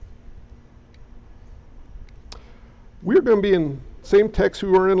We're going to be in same text we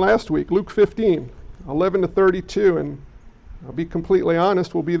were in last week, Luke 15, 11 to 32, and I'll be completely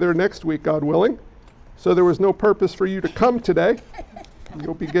honest, we'll be there next week, God willing. So there was no purpose for you to come today.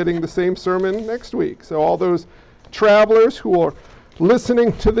 You'll be getting the same sermon next week. So all those travelers who are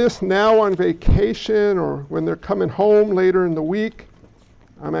listening to this now on vacation or when they're coming home later in the week,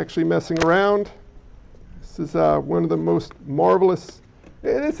 I'm actually messing around. This is one of the most marvelous,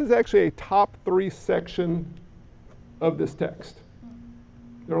 this is actually a top 3 section of this text.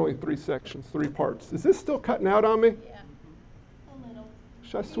 There are only 3 sections, 3 parts. Is this still cutting out on me? Yeah, a little.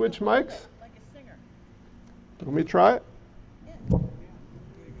 Should I switch mics? Like a singer. Want me to try it? Yeah.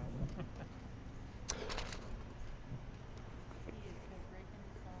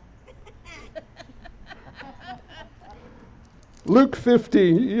 Luke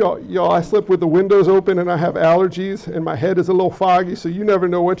 15, y'all, I slept with the windows open and I have allergies and my head is a little foggy, so you never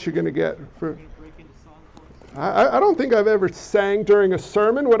know what you're going to get. I don't think I've ever sang during a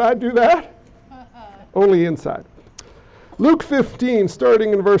sermon. Would I do that? Only inside. Luke 15,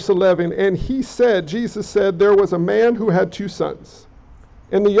 starting in verse 11, and Jesus said, there was a man who had 2 sons.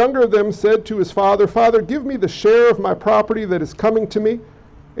 And the younger of them said to his father, Father, give me the share of my property that is coming to me.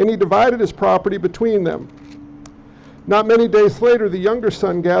 And he divided his property between them. Not many days later, the younger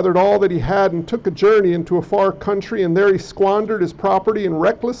son gathered all that he had and took a journey into a far country, and there he squandered his property in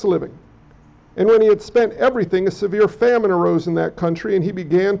reckless living. And when he had spent everything, a severe famine arose in that country, and he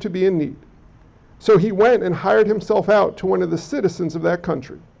began to be in need. So he went and hired himself out to one of the citizens of that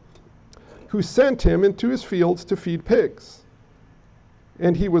country, who sent him into his fields to feed pigs.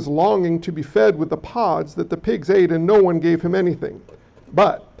 And he was longing to be fed with the pods that the pigs ate, and no one gave him anything.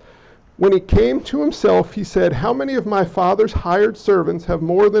 But when he came to himself, he said, how many of my father's hired servants have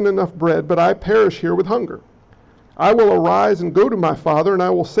more than enough bread, but I perish here with hunger? I will arise and go to my father, and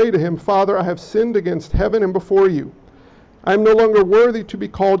I will say to him, Father, I have sinned against heaven and before you. I am no longer worthy to be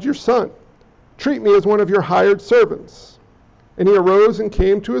called your son. Treat me as one of your hired servants. And he arose and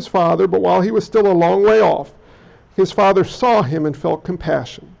came to his father, but while he was still a long way off, his father saw him and felt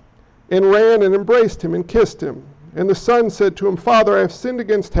compassion, and ran and embraced him and kissed him. And the son said to him, Father, I have sinned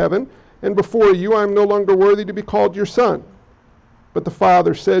against heaven, and before you I am no longer worthy to be called your son. But the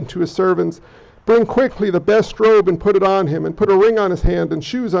father said to his servants, bring quickly the best robe and put it on him, and put a ring on his hand and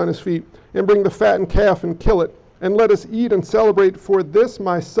shoes on his feet, and bring the fattened calf and kill it, and let us eat and celebrate, for this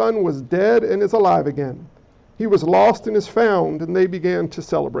my son was dead and is alive again. He was lost and is found, and they began to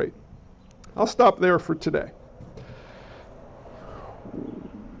celebrate. I'll stop there for today.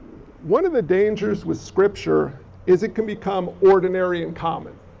 One of the dangers with Scripture is it can become ordinary and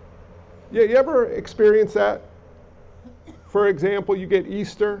common. Yeah, you ever experience that? For example, you get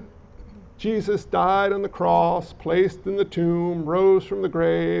Easter. Jesus died on the cross, placed in the tomb, rose from the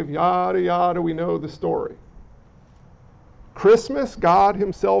grave, yada, yada, we know the story. Christmas, God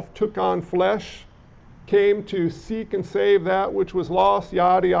himself took on flesh, came to seek and save that which was lost,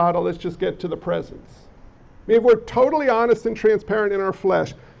 yada, yada. Let's just get to the presents. I mean, if we're totally honest and transparent in our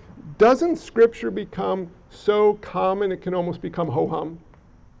flesh, doesn't Scripture become so common it can almost become ho-hum?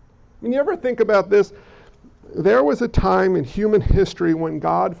 I mean, you ever think about this? There was a time in human history when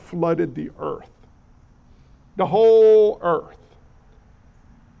God flooded the earth, the whole earth.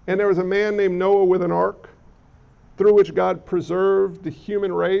 And there was a man named Noah with an ark through which God preserved the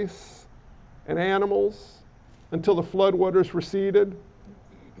human race and animals until the floodwaters receded.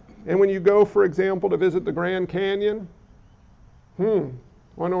 And when you go, for example, to visit the Grand Canyon, want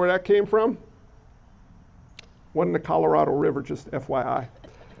to know where that came from? Wasn't the Colorado River, just FYI.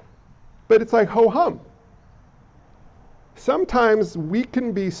 But it's like ho-hum. Sometimes we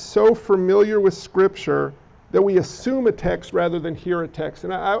can be so familiar with Scripture that we assume a text rather than hear a text.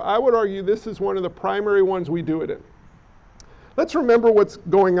 And I would argue this is one of the primary ones we do it in. Let's remember what's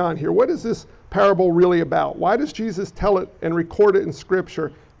going on here. What is this parable really about? Why does Jesus tell it and record it in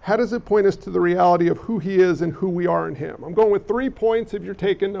Scripture? How does it point us to the reality of who he is and who we are in him? I'm going with 3 points if you're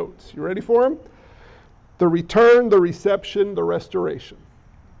taking notes. You ready for them? The return, the reception, the restoration.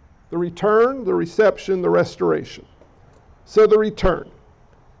 The return, the reception, the restoration. So the return.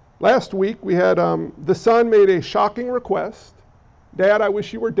 Last week we had the son made a shocking request. Dad, I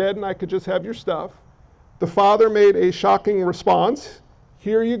wish you were dead and I could just have your stuff. The father made a shocking response.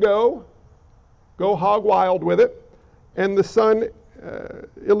 Here you go. Go hog wild with it. And the son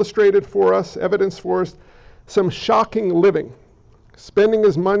illustrated for us, evidenced for us, some shocking living. Spending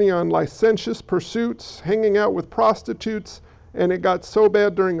his money on licentious pursuits, hanging out with prostitutes, and it got so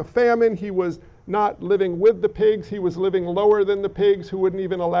bad during a famine, he was not living with the pigs, he was living lower than the pigs who wouldn't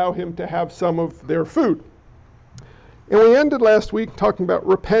even allow him to have some of their food. And we ended last week talking about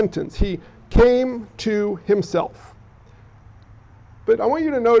repentance. He came to himself. but I want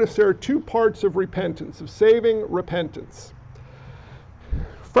you to notice there are two parts of repentance, of saving repentance.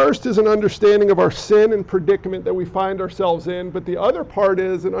 First is an understanding of our sin and predicament that we find ourselves in, but the other part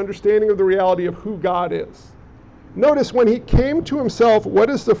is an understanding of the reality of who God is. Notice when he came to himself, what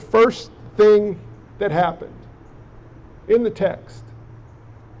is the first thing that happened in the text?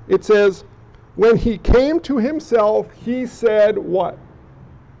 It says, when he came to himself, he said what?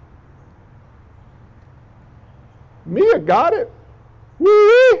 Mia got it.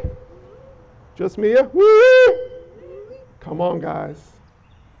 Woo! Just Mia? Woo! Come on, guys.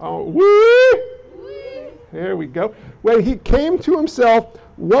 Oh, woo! There we go. When he came to himself,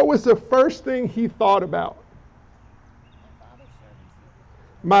 what was the first thing he thought about?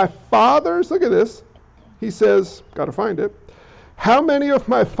 My father's, look at this. He says, got to find it. How many of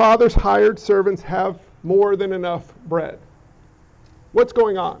my father's hired servants have more than enough bread? What's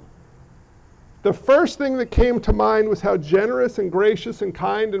going on? The first thing that came to mind was how generous and gracious and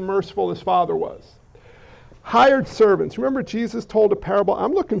kind and merciful his father was. Hired servants. Remember Jesus told a parable?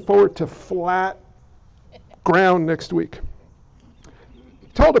 I'm looking forward to flat ground next week. He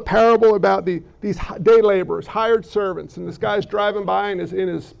told a parable about these day laborers, hired servants, and this guy's driving by in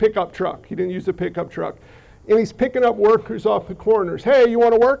his pickup truck. He didn't use a pickup truck. And he's picking up workers off the corners. Hey, you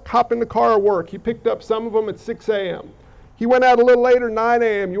want to work? Hop in the car and work. He picked up some of them at 6 a.m. He went out a little later, 9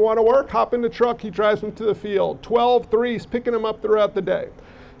 a.m. You want to work? Hop in the truck. He drives them to the field. 12, 3, he's picking them up throughout the day.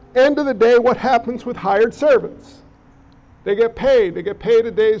 End of the day, what happens with hired servants? They get paid. They get paid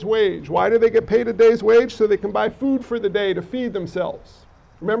a day's wage. Why do they get paid a day's wage? So they can buy food for the day to feed themselves.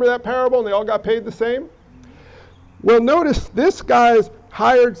 Remember that parable? And they all got paid the same? Well, notice this guy's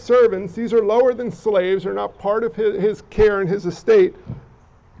hired servants, these are lower than slaves, are not part of his care and his estate.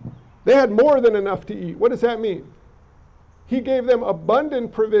 They had more than enough to eat. What does that mean? He gave them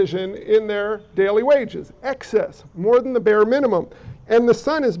abundant provision in their daily wages, excess, more than the bare minimum. And the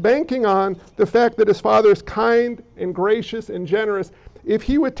son is banking on the fact that his father is kind and gracious and generous. If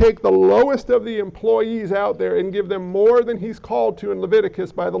he would take the lowest of the employees out there and give them more than he's called to in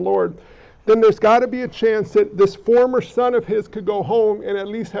Leviticus by the Lord, then there's got to be a chance that this former son of his could go home and at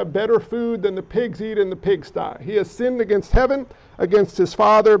least have better food than the pigs eat in the pigsty. He has sinned against heaven, against his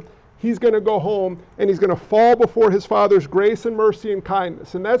father. He's going to go home and he's going to fall before his father's grace and mercy and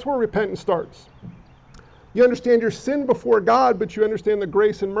kindness. And that's where repentance starts. You understand your sin before God, but you understand the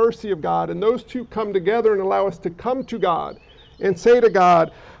grace and mercy of God. And those two come together and allow us to come to God and say to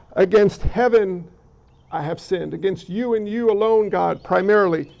God, against heaven I have sinned. Against you and you alone, God,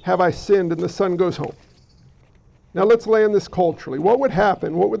 primarily have I sinned. And the son goes home. Now let's land this culturally. What would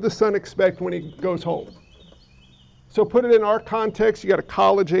happen? What would the son expect when he goes home? So put it in our context. You got a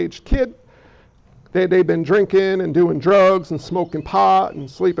college-aged kid. They've been drinking and doing drugs and smoking pot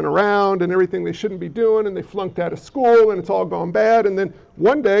and sleeping around and everything they shouldn't be doing, and they flunked out of school and it's all gone bad. And then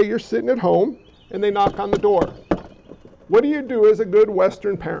one day you're sitting at home and they knock on the door. What do you do as a good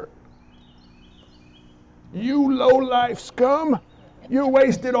Western parent? You low-life scum, you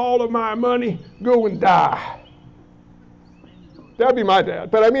wasted all of my money, go and die. That'd be my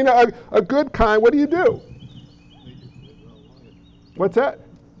dad. But I mean, a good kind, what do you do? What's that?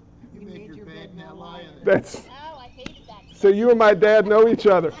 You made your bed, now lie on it. That's, Oh, I hated that. so you and my dad know each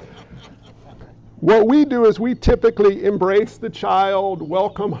other. What we do is we typically embrace the child,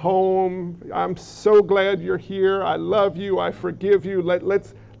 welcome home. I'm so glad you're here. I love you. I forgive you.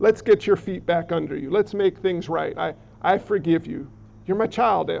 Let's get your feet back under you. Let's make things right. I forgive you. You're my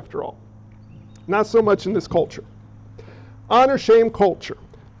child after all. Not so much in this culture. Honor shame culture.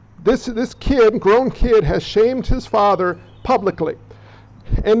 This kid, grown kid, has shamed his father publicly.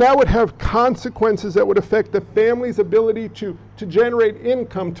 And that would have consequences that would affect the family's ability to generate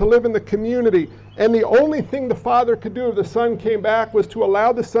income, to live in the community. And the only thing the father could do if the son came back was to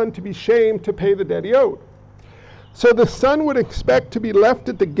allow the son to be shamed to pay the debt he owed. So the son would expect to be left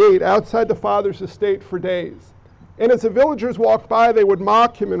at the gate outside the father's estate for days. And as the villagers walked by, they would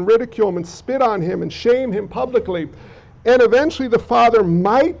mock him and ridicule him and spit on him and shame him publicly. And eventually the father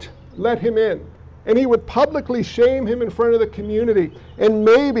might let him in. And he would publicly shame him in front of the community. And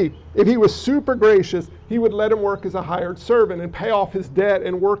maybe, if he was super gracious, he would let him work as a hired servant and pay off his debt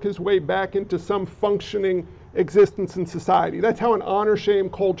and work his way back into some functioning existence in society. That's how an honor-shame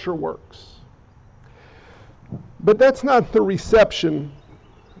culture works. But that's not the reception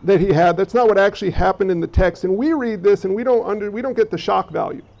that he had. That's not what actually happened in the text. And we read this and we don't get the shock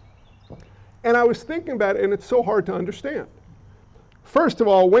value. And I was thinking about it, and it's so hard to understand. First of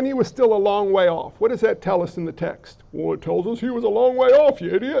all, when he was still a long way off, what does that tell us in the text? Well, it tells us he was a long way off,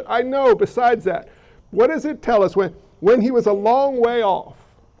 you idiot. I know, besides that. What does it tell us when he was a long way off?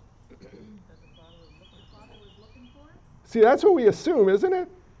 See, that's what we assume, isn't it?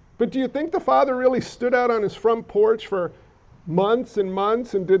 But do you think the father really stood out on his front porch for months and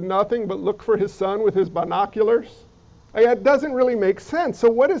months and did nothing but look for his son with his binoculars? That doesn't really make sense. So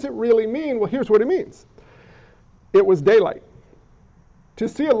what does it really mean? Well, here's what it means. It was daylight. To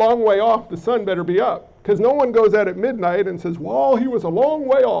see a long way off, the sun better be up, because no one goes out at midnight and says, well, he was a long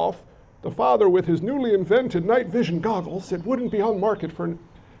way off. The father, with his newly invented night vision goggles, it wouldn't be on market for...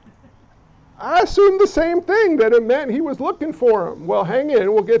 I assumed the same thing, that it meant he was looking for him. Well, hang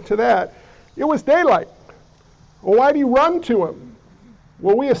in, we'll get to that. It was daylight. Well, why do you run to him?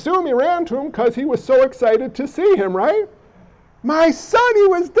 Well, we assume he ran to him because he was so excited to see him, right? My son, he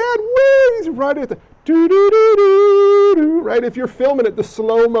was dead. Woo! He's right at the... Do-do-do-do-do, right? If you're filming it, the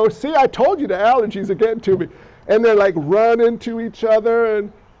slow-mo, see, I told you the allergies are getting to me. And they're like running to each other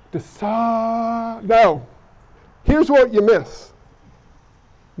and no. Here's what you miss.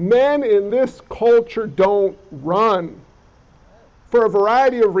 Men in this culture don't run for a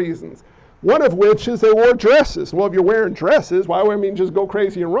variety of reasons. One of which is they wore dresses. Well, if you're wearing dresses, why would I mean just go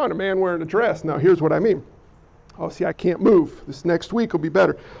crazy and run? A man wearing a dress. Now, here's what I mean. Oh, see, I can't move. This next week will be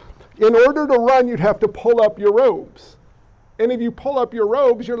better. In order to run, you'd have to pull up your robes. And if you pull up your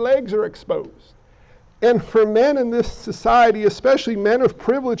robes, your legs are exposed. And for men in this society, especially men of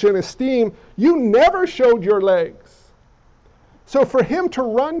privilege and esteem, you never showed your legs. So for him to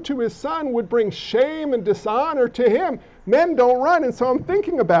run to his son would bring shame and dishonor to him. Men don't run. And so I'm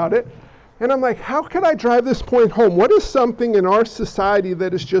thinking about it, and I'm like, how can I drive this point home? What is something in our society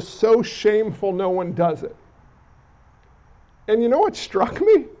that is just so shameful no one does it? And you know what struck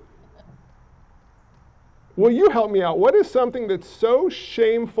me? Will you help me out? What is something that's so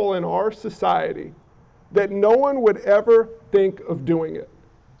shameful in our society that no one would ever think of doing it?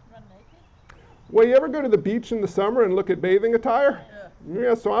 Run naked? Well, you ever go to the beach in the summer and look at bathing attire?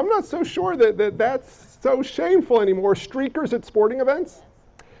 Yeah, so I'm not so sure that that's so shameful anymore. Streakers at sporting events?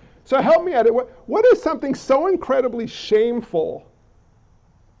 So help me at it. What is something so incredibly shameful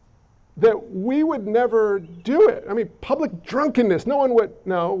that we would never do it? I mean, public drunkenness. No one would.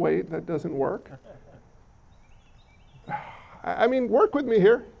 No, wait, that doesn't work. I mean, work with me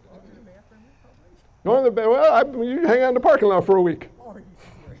here. Go in the bathroom. Well, you hang out in the parking lot for a week.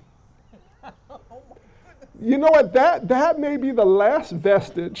 You know what? That may be the last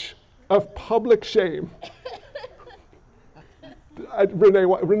vestige of public shame.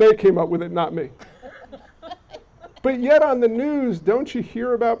 Renee came up with it, not me. But yet on the news, don't you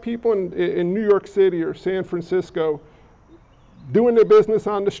hear about people in New York City or San Francisco doing their business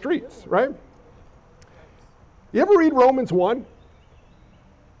on the streets, right? You ever read Romans 1?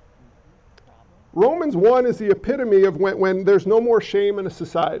 Romans 1 is the epitome of when there's no more shame in a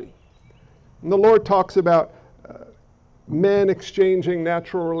society. And the Lord talks about men exchanging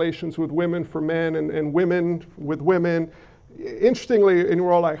natural relations with women for men and women with women. Interestingly, and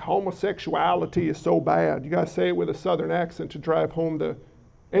we're all like, homosexuality is so bad. You got to say it with a southern accent to drive home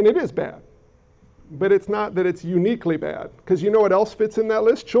and it is bad. But it's not that it's uniquely bad. Because you know what else fits in that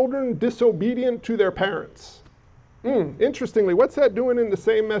list? Children disobedient to their parents. Interestingly, what's that doing in the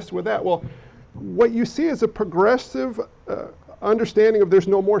same mess with that? Well, what you see is a progressive understanding of there's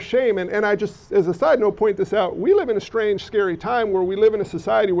no more shame. And I just, as a side note, point this out. We live in a strange, scary time where we live in a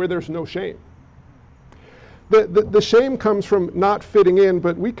society where there's no shame. The shame comes from not fitting in,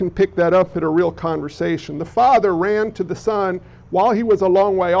 but we can pick that up at a real conversation. The father ran to the son while he was a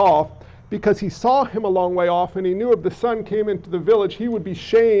long way off because he saw him a long way off and he knew if the son came into the village, he would be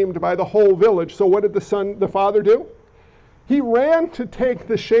shamed by the whole village. So what did the father do? He ran to take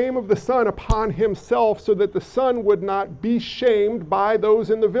the shame of the son upon himself so that the son would not be shamed by those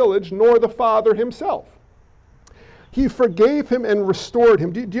in the village, nor the father himself. He forgave him and restored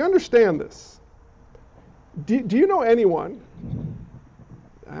him. Do you understand this? Do you know anyone?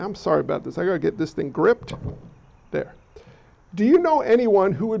 I'm sorry about this. I got to get this thing gripped. There. Do you know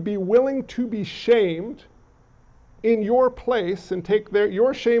anyone who would be willing to be shamed in your place and take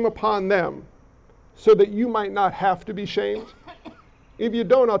your shame upon them so that you might not have to be shamed? If you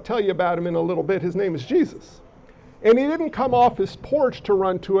don't, I'll tell you about him in a little bit. His name is Jesus. And he didn't come off his porch to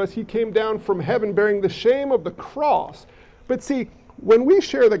run to us. He came down from heaven bearing the shame of the cross. But see, when we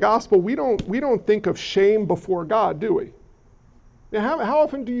share the gospel, we don't think of shame before God, do we? Now, how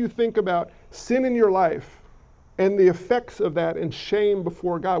often do you think about sin in your life and the effects of that and shame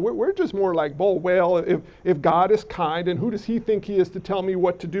before God? We're just more like, well, if God is kind, and who does he think he is to tell me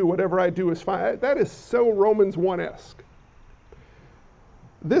what to do? Whatever I do is fine. That is so Romans 1-esque.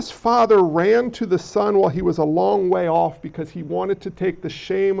 This father ran to the son while he was a long way off because he wanted to take the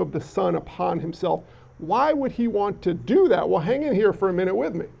shame of the son upon himself. Why would he want to do that? Well, hang in here for a minute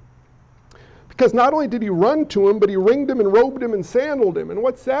with me. Because not only did he run to him, but he ringed him and robed him and sandaled him. And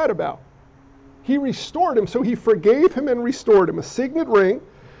what's that about? He restored him, so he forgave him and restored him. A signet ring,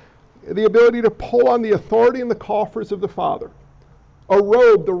 the ability to pull on the authority and the coffers of the Father. A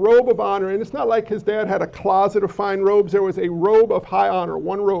robe, the robe of honor, and it's not like his dad had a closet of fine robes. There was a robe of high honor,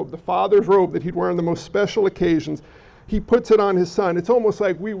 one robe, the Father's robe that he'd wear on the most special occasions. He puts it on his son. It's almost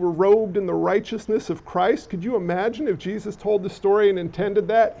like we were robed in the righteousness of Christ. Could you imagine if Jesus told the story and intended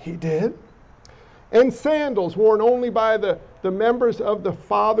that? He did. And sandals worn only by the members of the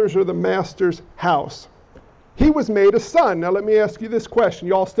father's or the master's house. He was made a son. Now let me ask you this question.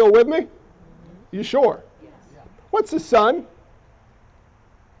 You all still with me? You sure? Yes. What's a son?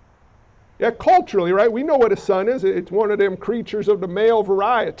 Yeah, culturally, right? We know what a son is. It's one of them creatures of the male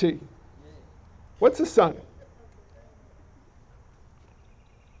variety. What's a son?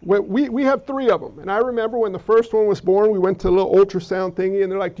 We have 3 of them. And I remember when the first one was born, we went to a little ultrasound thingy,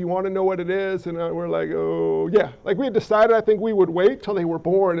 and they're like, do you want to know what it is? And we're like, oh, yeah. Like we had decided, I think we would wait till they were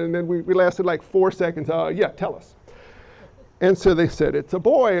born, and then we lasted like 4 seconds. Yeah, tell us. And so they said, it's a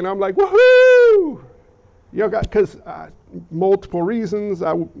boy. And I'm like, woohoo! You know, because multiple reasons.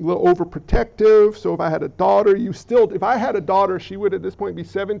 I'm a little overprotective. So if I had a daughter, if I had a daughter, she would at this point be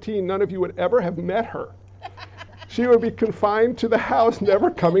 17. None of you would ever have met her. She would be confined to the house,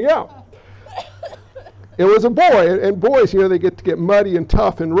 never coming out. It was a boy, and boys, they get to get muddy and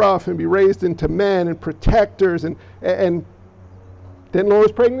tough and rough and be raised into men and protectors. And then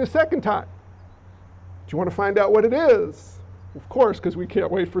Laura's pregnant the second time. Do you want to find out what it is? Of course, because we can't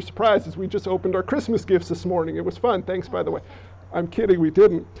wait for surprises. We just opened our Christmas gifts this morning. It was fun. Thanks, by the way. I'm kidding, we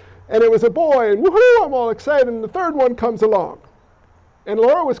didn't. And it was a boy, and woohoo, I'm all excited. And the third one comes along. And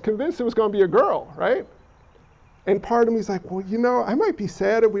Laura was convinced it was going to be a girl, right? And part of me is like, well, I might be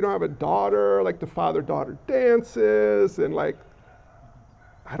sad if we don't have a daughter, like the father-daughter dances and like,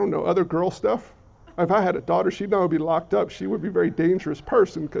 I don't know, other girl stuff. If I had a daughter, she'd not be locked up. She would be a very dangerous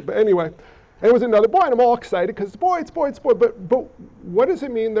person. But anyway, and it was another boy, and I'm all excited because it's boy. But what does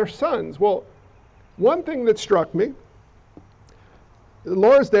it mean they're sons? Well, one thing that struck me,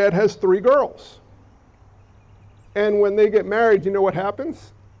 Laura's dad has 3 girls. And when they get married, you know what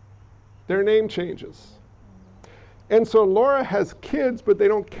happens? Their name changes. And so Laura has kids, but they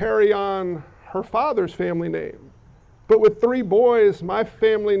don't carry on her father's family name. But with 3 boys, my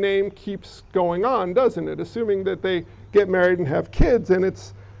family name keeps going on, doesn't it? Assuming that they get married and have kids. And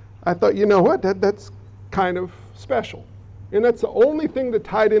I thought, you know what, that's kind of special. And that's the only thing that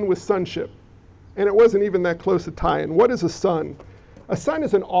tied in with sonship. And it wasn't even that close a tie-in. What is a son? A son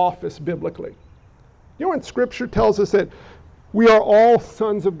is an office biblically. You know when Scripture tells us that we are all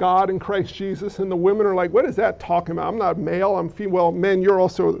sons of God in Christ Jesus, and the women are like, what is that talking about? I'm not male, I'm female. Well, men, you're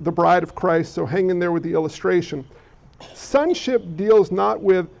also the bride of Christ, so hang in there with the illustration. Sonship deals not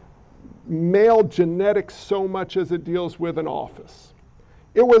with male genetics so much as it deals with an office.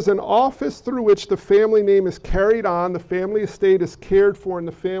 It was an office through which the family name is carried on, the family estate is cared for, and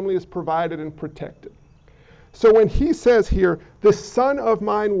the family is provided and protected. So when he says here, this son of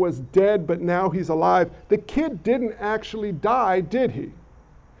mine was dead, but now he's alive, the kid didn't actually die, did he?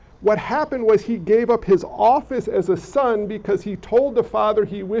 What happened was he gave up his office as a son because he told the father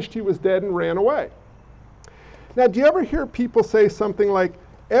he wished he was dead and ran away. Now, do you ever hear people say something like,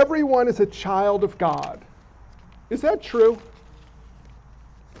 everyone is a child of God? Is that true?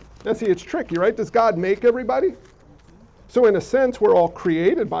 Now see, it's tricky, right? Does God make everybody? So in a sense, we're all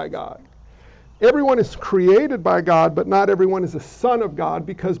created by God. Everyone is created by God, but not everyone is a son of God,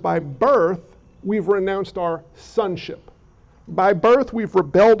 because by birth, we've renounced our sonship. By birth, we've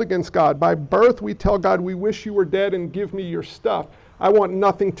rebelled against God. By birth, we tell God, we wish you were dead and give me your stuff. I want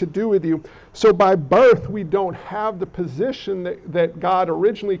nothing to do with you. So by birth, we don't have the position that God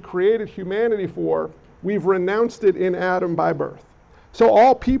originally created humanity for. We've renounced it in Adam by birth. So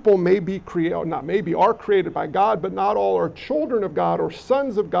all people are created by God, but not all are children of God or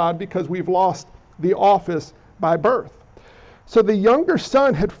sons of God, because we've lost the office by birth. So the younger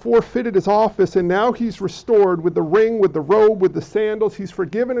son had forfeited his office, and now he's restored with the ring, with the robe, with the sandals. He's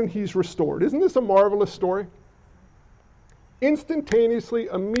forgiven and he's restored. Isn't this a marvelous story? Instantaneously,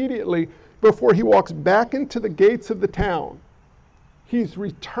 immediately, before he walks back into the gates of the town, he's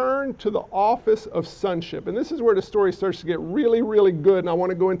returned to the office of sonship. And this is where the story starts to get really, really good. And I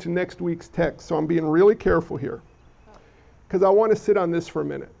want to go into next week's text. So I'm being really careful here, because I want to sit on this for a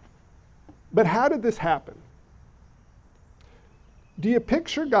minute. But how did this happen? Do you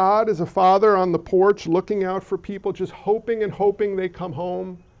picture God as a father on the porch looking out for people, just hoping and hoping they come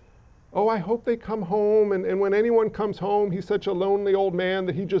home? Oh, I hope they come home. And when anyone comes home, he's such a lonely old man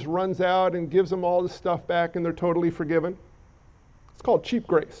that he just runs out and gives them all the stuff back and they're totally forgiven. It's called cheap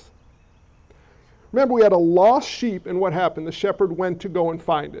grace. Remember, we had a lost sheep, and what happened? The shepherd went to go and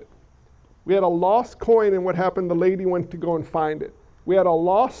find it. We had a lost coin, and what happened? The lady went to go and find it. We had a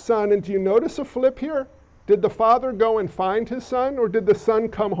lost son, and do you notice a flip here? Did the father go and find his son, or did the son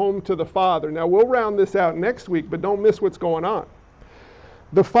come home to the father? Now, we'll round this out next week, but don't miss what's going on.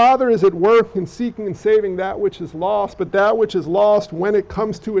 The father is at work in seeking and saving that which is lost, but that which is lost, when it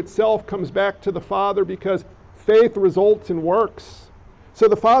comes to itself, comes back to the father, because faith results in works. So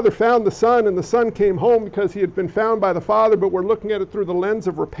the father found the son, and the son came home because he had been found by the father, but we're looking at it through the lens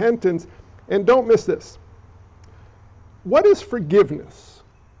of repentance. And don't miss this. What is forgiveness?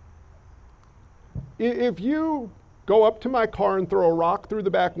 If you go up to my car and throw a rock through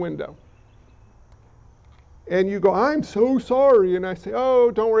the back window, and you go, I'm so sorry, and I say, oh,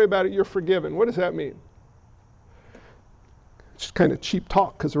 don't worry about it, you're forgiven. What does that mean? It's just kind of cheap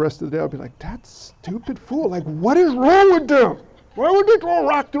talk, because the rest of the day I'll be like, that stupid fool, like, what is wrong with them? Why would they throw a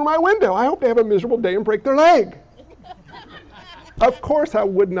rock through my window? I hope they have a miserable day and break their leg. Of course I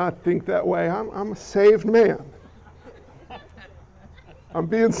would not think that way. I'm a saved man. I'm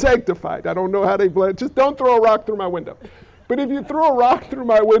being sanctified. I don't know how they blend. Just don't throw a rock through my window. But if you throw a rock through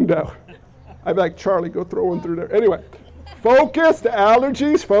my window, I'd be like, Charlie, go throw one through there. Anyway, focus, the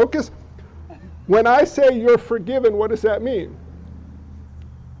allergies, focus. When I say you're forgiven, what does that mean?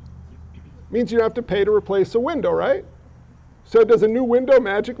 It means you don't have to pay to replace a window, right? So does a new window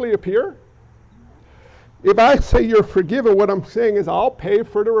magically appear? If I say you're forgiven, what I'm saying is I'll pay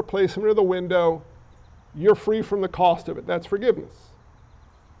for the replacement of the window. You're free from the cost of it. That's forgiveness.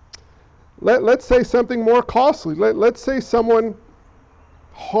 Let's say something more costly. Let's say someone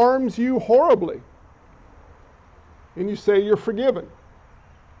harms you horribly, and you say you're forgiven.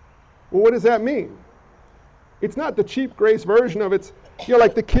 Well, what does that mean? It's not the cheap grace version of it's,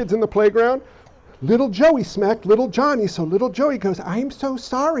 like the kids in the playground. Little Joey smacked little Johnny, so little Joey goes, I'm so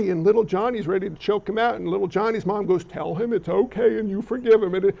sorry, and little Johnny's ready to choke him out, and little Johnny's mom goes, tell him it's okay and you forgive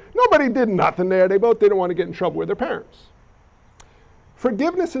him. And nobody did nothing there. They both didn't want to get in trouble with their parents.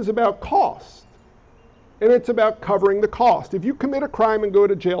 Forgiveness is about cost, and it's about covering the cost. If you commit a crime and go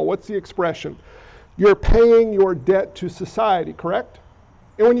to jail, what's the expression? You're paying your debt to society, correct?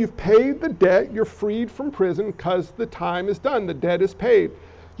 And when you've paid the debt, you're freed from prison because the time is done. The debt is paid.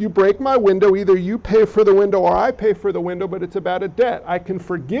 You break my window, either you pay for the window or I pay for the window, but it's about a debt. I can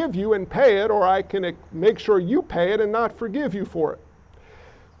forgive you and pay it, or I can make sure you pay it and not forgive you for it.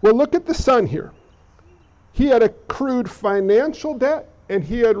 Well, look at the son here. He had accrued financial debt, and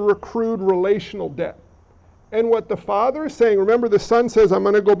he had accrued relational debt. And what the father is saying, remember the son says, I'm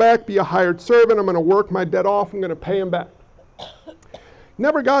going to go back, be a hired servant, I'm going to work my debt off, I'm going to pay him back.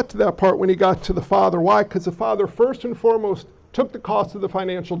 Never got to that part when he got to the father. Why? Because the father first and foremost took the cost of the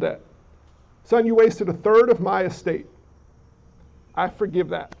financial debt. Son, you wasted a third of my estate. I forgive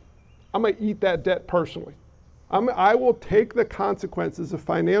that. I'm going to eat that debt personally. I will take the consequences of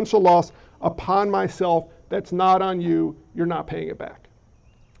financial loss upon myself. That's not on you. You're not paying it back.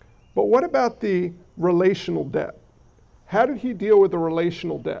 But what about the relational debt? How did he deal with the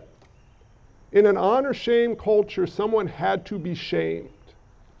relational debt? In an honor-shame culture, someone had to be shamed.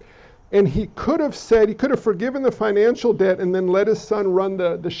 And he could have said, he could have forgiven the financial debt and then let his son run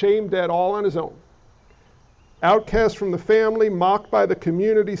the shame debt all on his own. Outcast from the family, mocked by the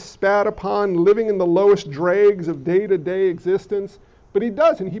community, spat upon, living in the lowest dregs of day-to-day existence. But he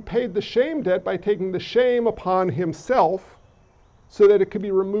doesn't. He paid the shame debt by taking the shame upon himself so that it could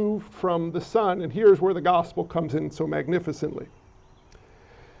be removed from the son. And here's where the gospel comes in so magnificently.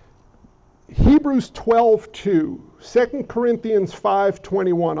 Hebrews 12:2, 2 Corinthians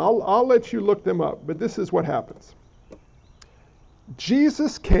 5:21. I'll let you look them up, but this is what happens.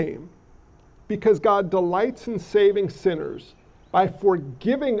 Jesus came because God delights in saving sinners by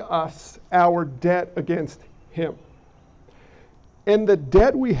forgiving us our debt against him. And the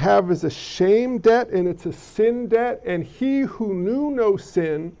debt we have is a shame debt, and it's a sin debt, and he who knew no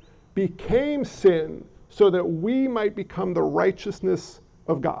sin became sin so that we might become the righteousness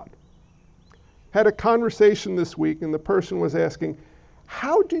of God. Had a conversation this week, and the person was asking,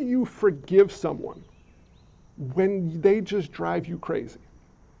 how do you forgive someone when they just drive you crazy?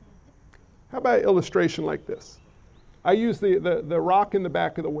 How about an illustration like this? I use the rock in the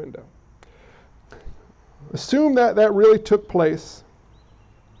back of the window. Assume that really took place.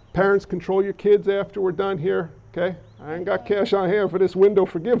 Parents, control your kids after we're done here, okay? I ain't got cash on hand for this window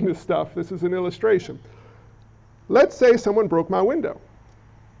forgiveness stuff. This is an illustration. Let's say someone broke my window.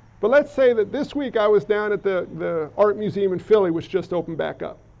 But let's say that this week I was down at the art museum in Philly, which just opened back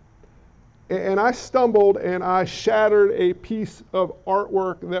up. And I stumbled and I shattered a piece of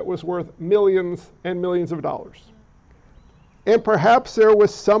artwork that was worth millions and millions of dollars. And perhaps there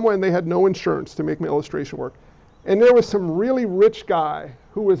was someone, they had no insurance to make my illustration work. And there was some really rich guy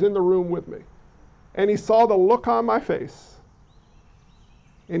who was in the room with me. And he saw the look on my face.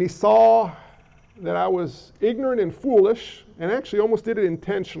 And he saw that I was ignorant and foolish, and actually almost did it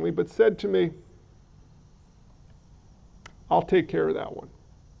intentionally, but said to me, I'll take care of that one.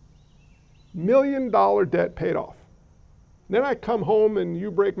 $1 million debt paid off. Then I come home and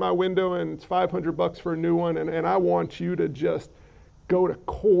you break my window and it's $500 for a new one, and I want you to just go to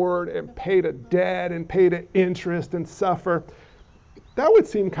court and pay the debt and pay the interest and suffer. That would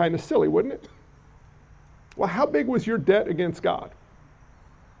seem kind of silly, wouldn't it? Well, how big was your debt against God?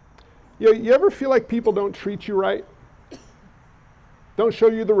 You ever feel like people don't treat you right? Don't show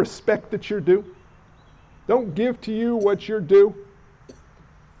you the respect that you're due? Don't give to you what you're due? Do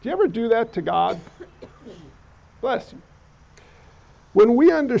you ever do that to God? Bless you. When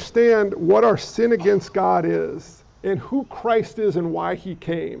we understand what our sin against God is and who Christ is and why he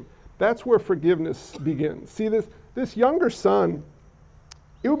came, that's where forgiveness begins. See, this younger son,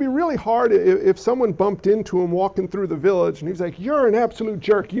 it would be really hard if someone bumped into him walking through the village and he's like, you're an absolute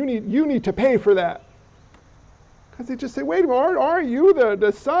jerk. You need to pay for that. Because they just say, wait a minute, aren't you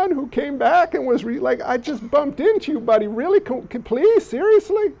the son who came back and was like, I just bumped into you, buddy. Really? Please?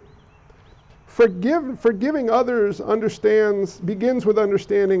 Seriously? Forgiving others begins with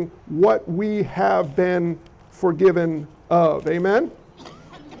understanding what we have been forgiven of. Amen?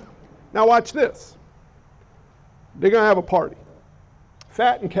 Now watch this. They're going to have a party.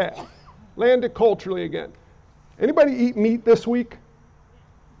 Fat and calf. Landed culturally again. Anybody eat meat this week?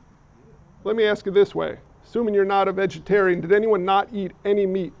 Let me ask you this way. Assuming you're not a vegetarian, did anyone not eat any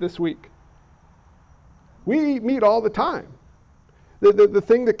meat this week? We eat meat all the time. The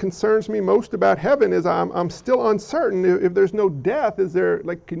thing that concerns me most about heaven is I'm still uncertain if there's no death, is there,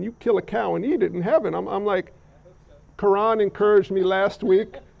 like, can you kill a cow and eat it in heaven? I'm like, Quran encouraged me last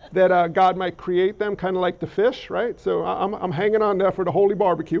week that God might create them kind of like the fish, right? So I'm hanging on there for the holy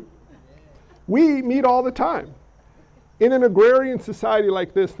barbecue. We eat meat all the time. In an agrarian society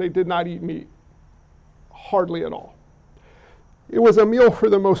like this, they did not eat meat. Hardly at all. It was a meal for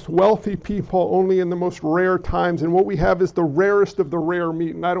the most wealthy people only in the most rare times, and what we have is the rarest of the rare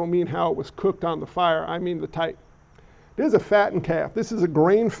meat, and I don't mean how it was cooked on the fire, I mean the type. This is a fattened calf. This is a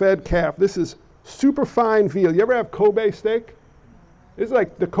grain-fed calf. This is super fine veal. You ever have Kobe steak? This is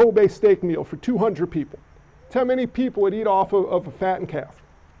like the Kobe steak meal for 200 people. That's how many people would eat off of a fattened calf.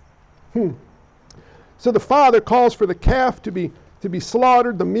 So the father calls for the calf to be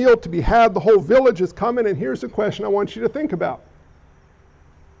slaughtered, the meal to be had, the whole village is coming, and here's the question I want you to think about.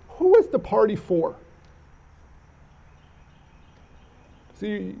 Who was the party for?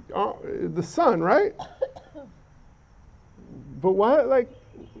 See, the son, right? But what, like,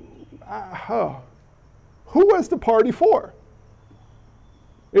 who was the party for?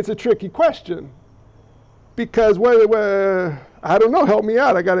 It's a tricky question. Because, I don't know, help me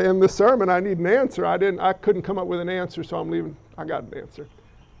out. I got to end this sermon. I need an answer. I couldn't come up with an answer, so I'm leaving. I got an answer.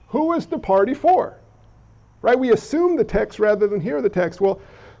 Who is the party for? Right? We assume the text rather than hear the text. Well,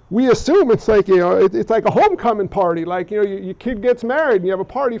 we assume it's like, it's like a homecoming party. Like, your kid gets married and you have a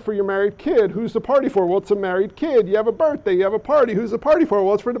party for your married kid. Who's the party for? Well, it's a married kid. You have a birthday, you have a party. Who's the party for?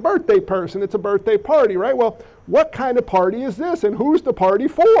 Well, it's for the birthday person. It's a birthday party, right? Well, what kind of party is this and who's the party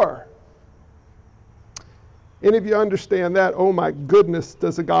for? And if you understand that, oh my goodness,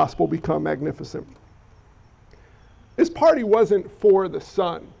 does the gospel become magnificent. This party wasn't for the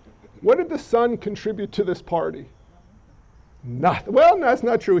son. What did the son contribute to this party? Nothing. Well, no, that's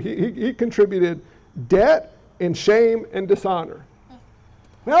not true. He contributed debt and shame and dishonor.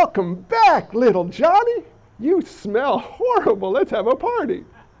 Welcome back, little Johnny. You smell horrible. Let's have a party.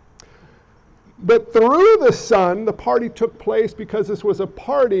 But through the son, the party took place because this was a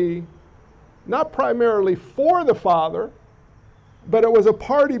party not primarily for the father, but it was a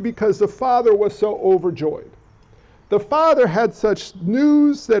party because the father was so overjoyed. The father had such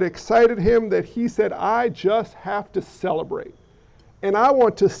news that excited him that he said, I just have to celebrate. And I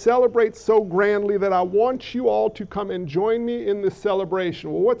want to celebrate so grandly that I want you all to come and join me in this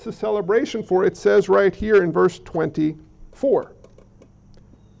celebration. Well, what's the celebration for? It says right here in verse 24.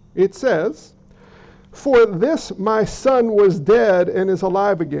 It says, for this my son was dead and is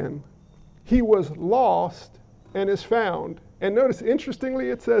alive again. He was lost and is found. And notice, interestingly,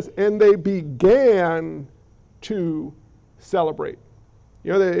 it says, and they began to celebrate.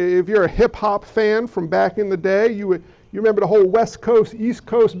 If you're a hip-hop fan from back in the day, you remember the whole West Coast, East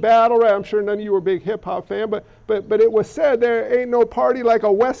Coast battle, right? I'm sure none of you were a big hip-hop fan, but it was said there ain't no party like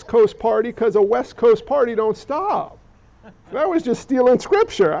a West Coast party because a West Coast party don't stop. That was just stealing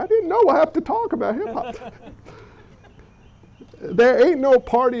scripture. I didn't know I have to talk about hip-hop. there ain't no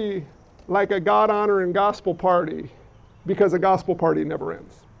party like a God-honoring gospel party, because a gospel party never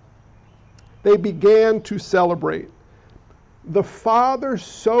ends. They began to celebrate. The Father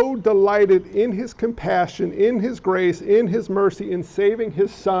so delighted in his compassion, in his grace, in his mercy, in saving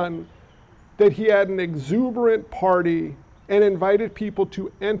his Son, that he had an exuberant party and invited people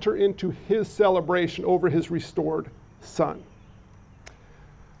to enter into his celebration over his restored Son.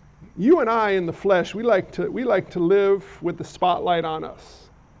 You and I in the flesh, we like to live with the spotlight on us,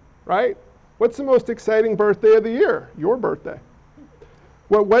 right? What's the most exciting birthday of the year? Your birthday.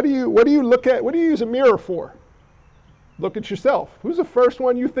 Well, what do you look at? What do you use a mirror for? Look at yourself. Who's the first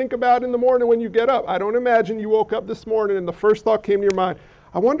one you think about in the morning when you get up? I don't imagine you woke up this morning and the first thought came to your mind,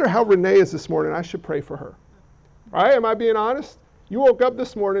 I wonder how Renee is this morning. I should pray for her. Right? Am I being honest? You woke up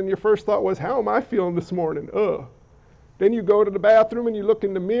this morning and your first thought was, how am I feeling this morning? Ugh. Then you go to the bathroom and you look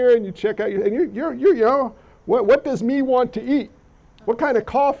in the mirror and you check out your, and you know, what does me want to eat? What kind of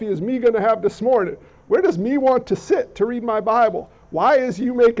coffee is me going to have this morning? Where does me want to sit to read my Bible? Why is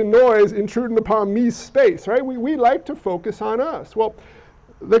you making noise intruding upon me's space, right? We like to focus on us. Well,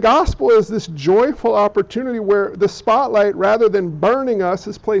 the gospel is this joyful opportunity where the spotlight, rather than burning us,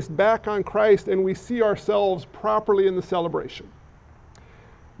 is placed back on Christ and we see ourselves properly in the celebration.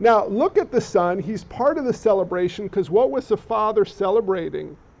 Now, look at the Son. He's part of the celebration because what was the Father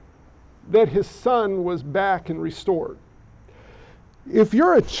celebrating? That his Son was back and restored. If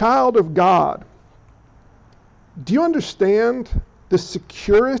you're a child of God, do you understand the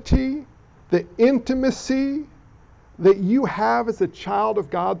security, the intimacy that you have as a child of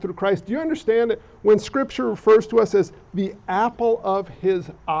God through Christ? Do you understand that when Scripture refers to us as the apple of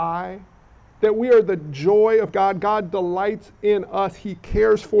his eye, that we are the joy of God? God delights in us. He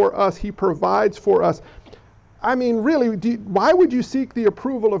cares for us. He provides for us. I mean, really, why would you seek the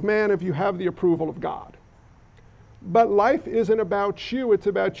approval of man if you have the approval of God? But life isn't about you. It's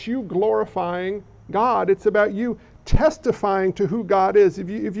about you glorifying God. It's about you testifying to who God is. If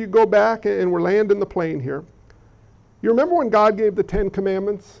you go back, and we're landing the plane here, you remember when God gave the 10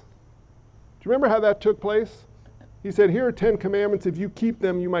 Commandments? Do you remember how that took place? He said, here are 10 commandments. If you keep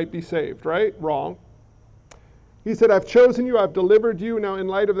them, you might be saved, right? Wrong. He said, I've chosen you. I've delivered you. Now, in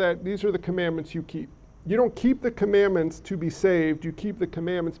light of that, these are the commandments you keep. You don't keep the commandments to be saved. You keep the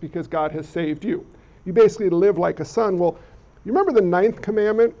commandments because God has saved you. You basically live like a son. Well, you remember the 9th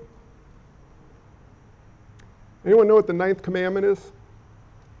commandment? Anyone know what the 9th commandment is?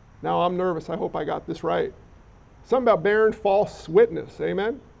 Now, I'm nervous. I hope I got this right. Something about bearing false witness.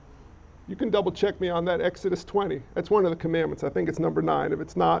 Amen? You can double check me on that, Exodus 20. That's one of the commandments. I think it's number 9. If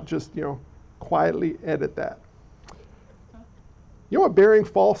it's not, just, quietly edit that. You know what bearing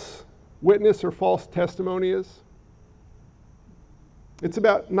false witness or false testimony is? It's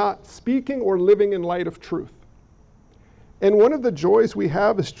about not speaking or living in light of truth. And one of the joys we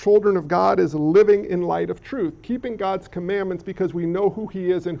have as children of God is living in light of truth, keeping God's commandments because we know who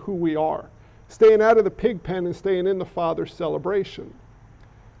he is and who we are, staying out of the pig pen and staying in the Father's celebration.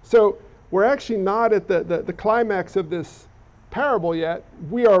 So we're actually not at the climax of this parable yet.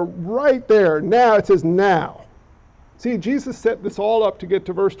 We are right there. Now, it says now. See, Jesus set this all up to get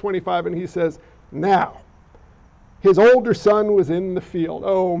to verse 25, and he says, now. His older son was in the field.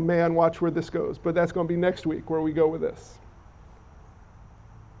 Oh man, watch where this goes. But that's going to be next week where we go with this.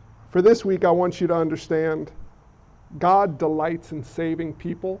 For this week, I want you to understand God delights in saving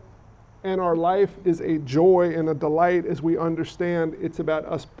people, and our life is a joy and a delight as we understand it's about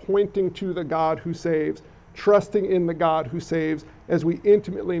us pointing to the God who saves, trusting in the God who saves, as we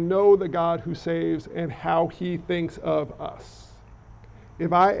intimately know the God who saves and how he thinks of us.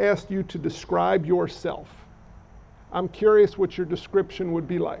 If I asked you to describe yourself, I'm curious what your description would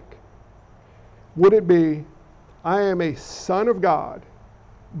be like. Would it be, I am a son of God,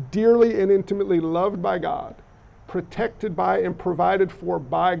 dearly and intimately loved by God, protected by and provided for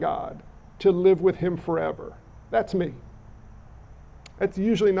by God, to live with him forever? That's me. That's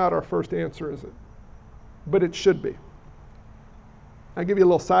usually not our first answer, is it? But it should be. I'll give you a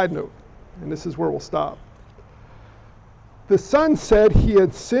little side note, and this is where we'll stop. The son said he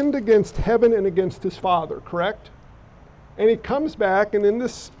had sinned against heaven and against his father, correct? And he comes back, and in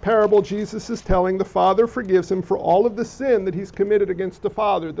this parable, Jesus is telling the Father forgives him for all of the sin that he's committed against the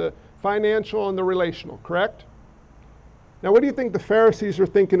Father, the financial and the relational, correct? Now, what do you think the Pharisees are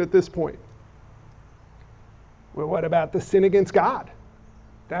thinking at this point? Well, what about the sin against God?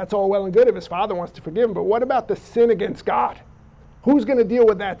 That's all well and good if his Father wants to forgive him, but what about the sin against God? Who's going to deal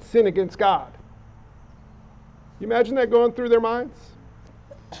with that sin against God? You imagine that going through their minds?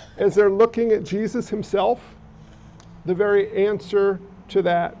 As they're looking at Jesus himself, the very answer to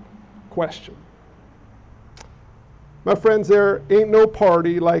that question. My friends, there ain't no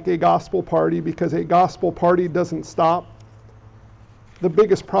party like a gospel party, because a gospel party doesn't stop. The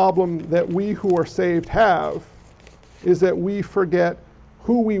biggest problem that we who are saved have is that we forget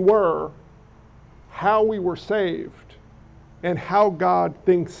who we were, how we were saved, and how God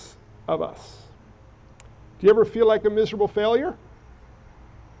thinks of us. Do you ever feel like a miserable failure?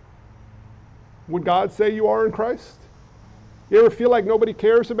 Would God say you are in Christ? You ever feel like nobody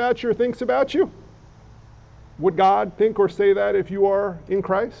cares about you or thinks about you? Would God think or say that if you are in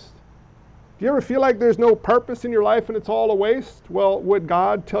Christ? Do you ever feel like there's no purpose in your life and it's all a waste? Well, would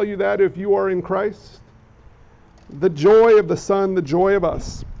God tell you that if you are in Christ? The joy of the Son, the joy of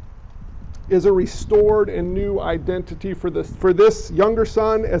us, is a restored and new identity for this younger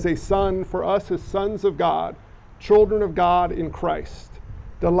son as a son, for us as sons of God, children of God in Christ,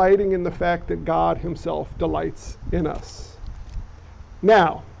 delighting in the fact that God himself delights in us.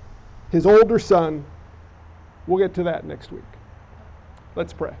 Now, his older son, we'll get to that next week.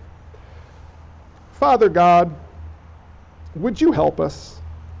 Let's pray. Father God, would you help us?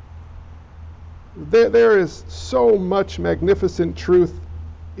 There is so much magnificent truth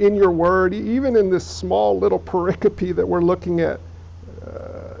in your word, even in this small little pericope that we're looking at,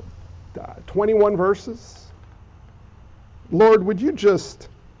 21 verses. Lord, would you just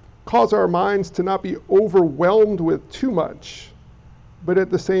cause our minds to not be overwhelmed with too much, but at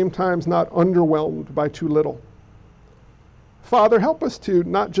the same time not underwhelmed by too little. Father, help us to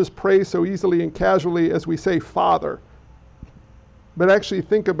not just pray so easily and casually as we say Father, but actually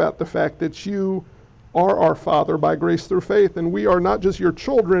think about the fact that you are our Father by grace through faith, and we are not just your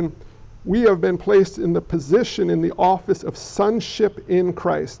children, we have been placed in the position, in the office of sonship in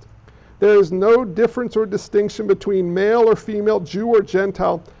Christ. There is no difference or distinction between male or female, Jew or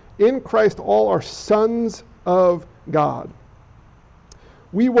Gentile. In Christ, all are sons of God.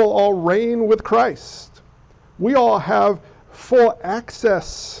 We will all reign with Christ. We all have full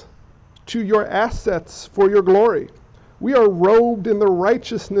access to your assets for your glory. We are robed in the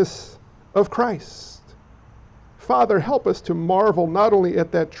righteousness of Christ. Father, help us to marvel not only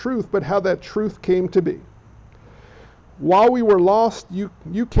at that truth, but how that truth came to be. While we were lost,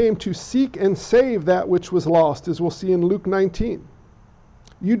 you came to seek and save that which was lost, as we'll see in Luke 19.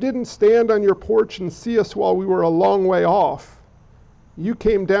 You didn't stand on your porch and see us while we were a long way off. You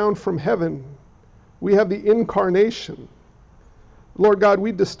came down from heaven. We have the incarnation. Lord God,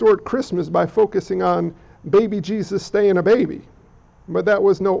 we distort Christmas by focusing on baby Jesus staying a baby. But that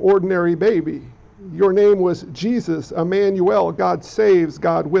was no ordinary baby. Your name was Jesus, Emmanuel, God saves,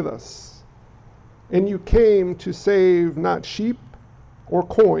 God with us. And you came to save not sheep or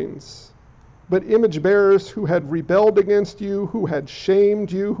coins, but image bearers who had rebelled against you, who had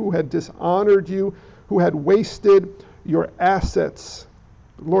shamed you, who had dishonored you, who had wasted your assets.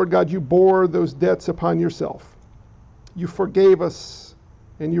 Lord God, you bore those debts upon yourself. You forgave us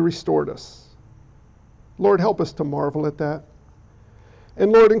and you restored us. Lord, help us to marvel at that.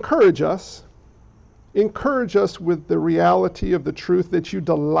 And Lord, encourage us. Encourage us with the reality of the truth that you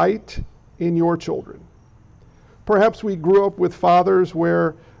delight in your children. Perhaps we grew up with fathers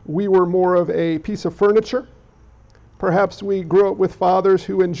where we were more of a piece of furniture. Perhaps we grew up with fathers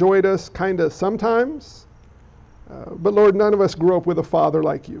who enjoyed us kind of sometimes. But Lord, none of us grew up with a father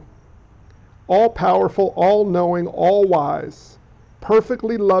like you. All powerful, all knowing, all wise,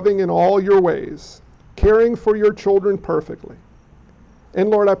 perfectly loving in all your ways, caring for your children perfectly. And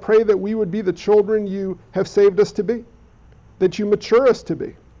Lord, I pray that we would be the children you have saved us to be, that you mature us to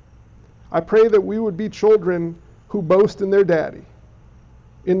be. I pray that we would be children who boast in their daddy,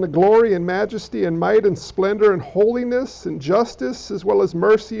 in the glory and majesty and might and splendor and holiness and justice, as well as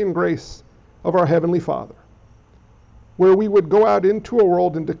mercy and grace of our Heavenly Father, where we would go out into a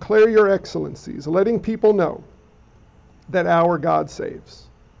world and declare your excellencies, letting people know that our God saves.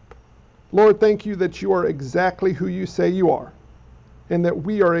 Lord, thank you that you are exactly who you say you are, and that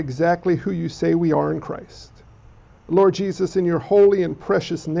we are exactly who you say we are in Christ. Lord Jesus, in your holy and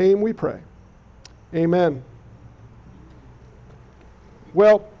precious name we pray. Amen.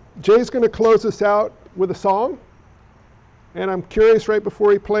 Well, Jay's going to close us out with a song. And I'm curious, right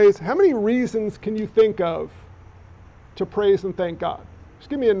before he plays, how many reasons can you think of to praise and thank God? Just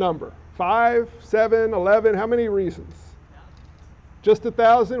give me a number. 5, 7, 11, how many reasons? Just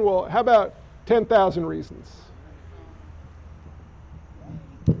 1,000? Well, how about 10,000 reasons?